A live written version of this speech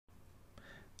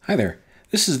Hi there.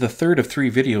 This is the third of three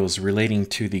videos relating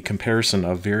to the comparison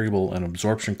of variable and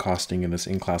absorption costing in this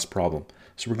in-class problem.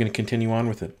 So we're going to continue on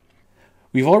with it.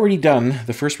 We've already done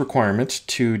the first requirement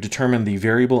to determine the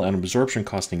variable and absorption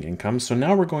costing income, so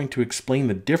now we're going to explain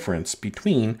the difference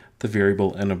between the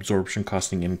variable and absorption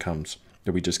costing incomes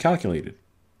that we just calculated.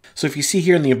 So if you see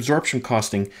here in the absorption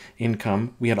costing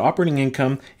income, we had operating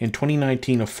income in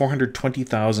 2019 of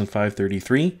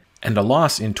 $420,533 and a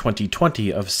loss in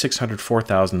 2020 of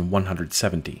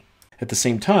 $604,170. At the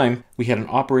same time, we had an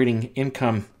operating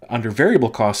income under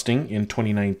variable costing in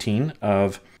 2019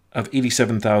 of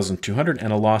 $87,200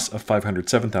 and a loss of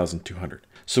 $507,200.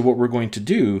 So what we're going to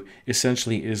do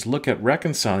essentially is look at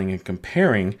reconciling and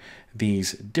comparing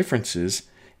these differences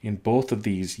in both of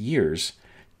these years.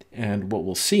 And what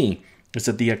we'll see is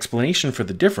that the explanation for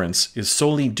the difference is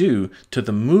solely due to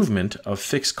the movement of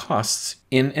fixed costs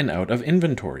in and out of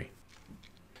inventory.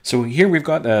 So here we've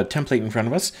got a template in front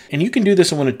of us, and you can do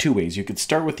this in one of two ways. You could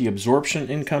start with the absorption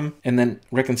income and then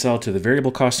reconcile to the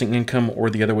variable costing income, or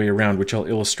the other way around, which I'll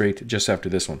illustrate just after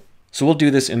this one. So we'll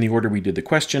do this in the order we did the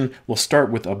question. We'll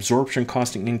start with absorption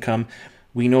costing income.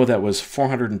 We know that was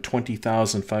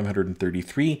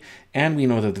 $420,533, and we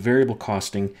know that the variable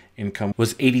costing income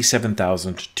was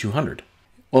 $87,200.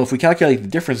 Well, if we calculate the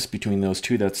difference between those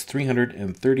two, that's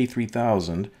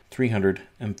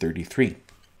 $333,333.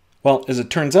 Well, as it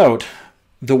turns out,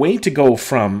 the way to go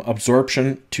from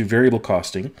absorption to variable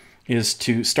costing is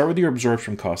to start with your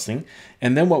absorption costing,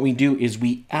 and then what we do is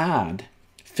we add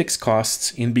fixed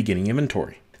costs in beginning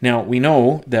inventory. Now, we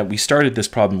know that we started this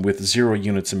problem with 0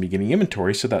 units in beginning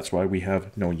inventory, so that's why we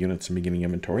have no units in beginning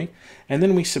inventory. And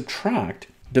then we subtract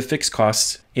the fixed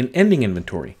costs in ending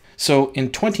inventory. So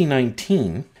in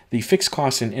 2019, the fixed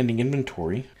costs in ending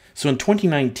inventory,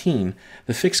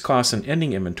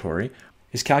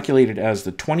 is calculated as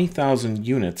the 20,000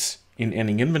 units in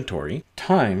ending inventory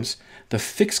times the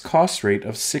fixed cost rate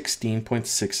of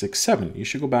 16.667. You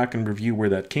should go back and review where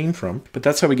that came from, but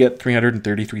that's how we get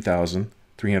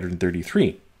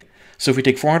 333,333. So if we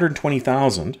take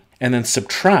 420,000 and then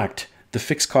subtract the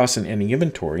fixed costs in ending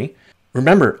inventory,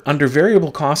 remember, under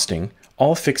variable costing,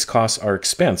 all fixed costs are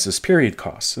expense as period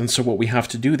costs. And so what we have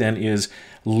to do then is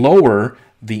lower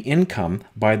the income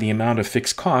by the amount of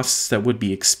fixed costs that would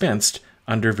be expensed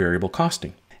under variable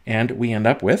costing. And we end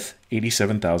up with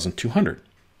 $87,200.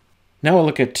 Now we'll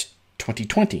look at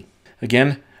 2020.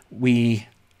 Again,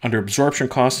 under absorption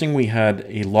costing, we had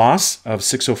a loss of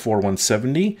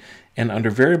 $604,170, and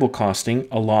under variable costing,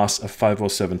 a loss of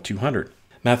 $507,200.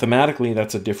 Mathematically,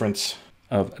 that's a difference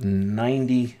of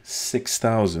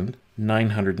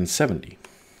 $96,970.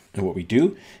 And what we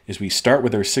do is we start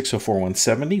with our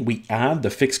 $604,170. We add the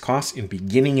fixed costs in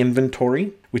beginning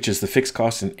inventory, which is the fixed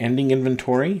costs in ending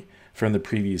inventory from the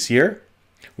previous year,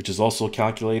 which is also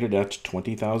calculated at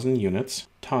 20,000 units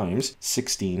times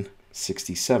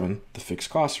 1667, the fixed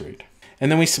cost rate. And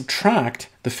then we subtract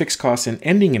the fixed costs in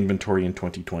ending inventory in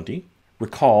 2020.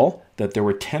 Recall that there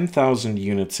were 10,000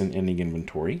 units in ending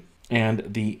inventory, and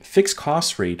the fixed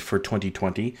cost rate for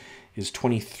 2020 is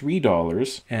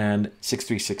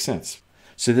 $23.636.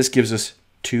 So this gives us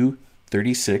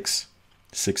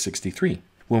 $236,663.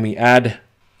 When we add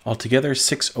altogether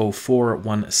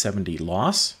 $604,170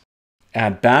 loss,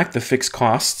 add back the fixed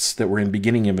costs that were in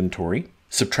beginning inventory,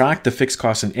 subtract the fixed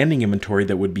costs in ending inventory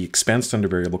that would be expensed under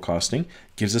variable costing,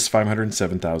 gives us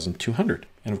 $507,200.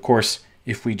 And of course,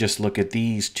 if we just look at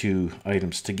these two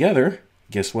items together,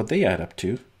 guess what they add up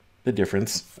to? The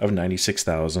difference of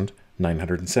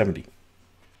 $96,970.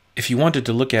 If you wanted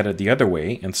to look at it the other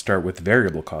way and start with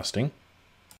variable costing,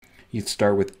 you'd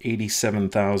start with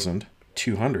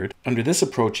 $87,200. Under this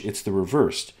approach, it's the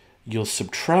reverse. You'll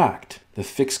subtract the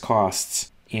fixed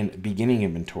costs in beginning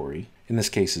inventory, in this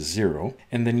case is 0,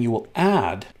 and then you will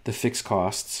add the fixed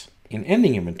costs in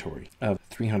ending inventory of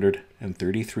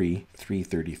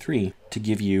 $333,333 to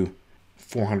give you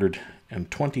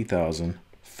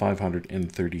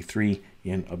 $420,533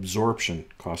 in absorption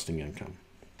costing income.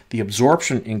 The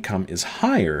absorption income is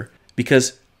higher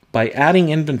because by adding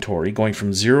inventory, going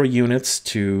from 0 units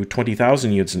to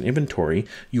 20,000 units in inventory,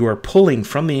 you are pulling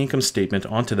from the income statement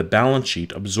onto the balance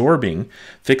sheet, absorbing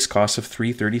fixed costs of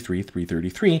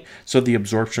 $333,333, so the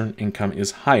absorption income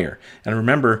is higher. And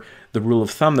remember, the rule of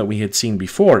thumb that we had seen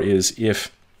before is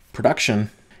if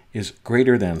production is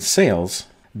greater than sales,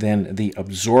 then the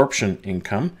absorption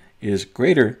income is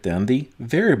greater than the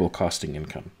variable costing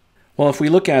income. Well, if we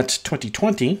look at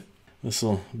 2020, this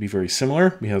will be very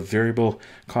similar. We have variable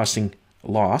costing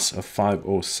loss of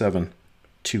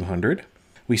 $507,200.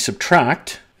 We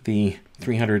subtract the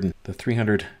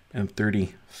 $333,333 and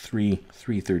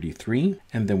 33,333.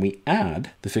 And then we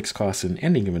add the fixed costs in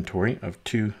ending inventory of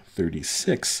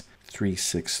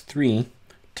 236,363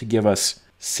 to give us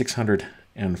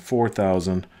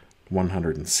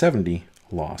 604,170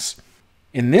 loss.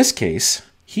 In this case,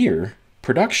 here,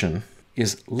 production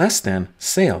is less than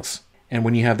sales. And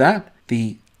when you have that,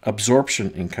 the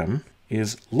absorption income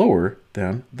is lower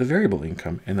than the variable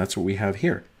income. And that's what we have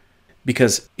here.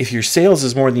 Because if your sales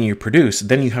is more than you produce,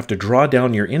 then you have to draw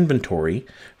down your inventory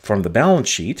from the balance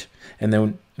sheet. And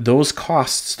then those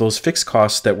costs, those fixed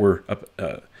costs that were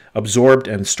absorbed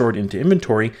and stored into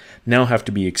inventory now have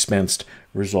to be expensed,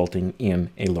 resulting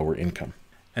in a lower income.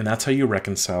 And that's how you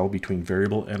reconcile between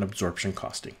variable and absorption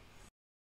costing.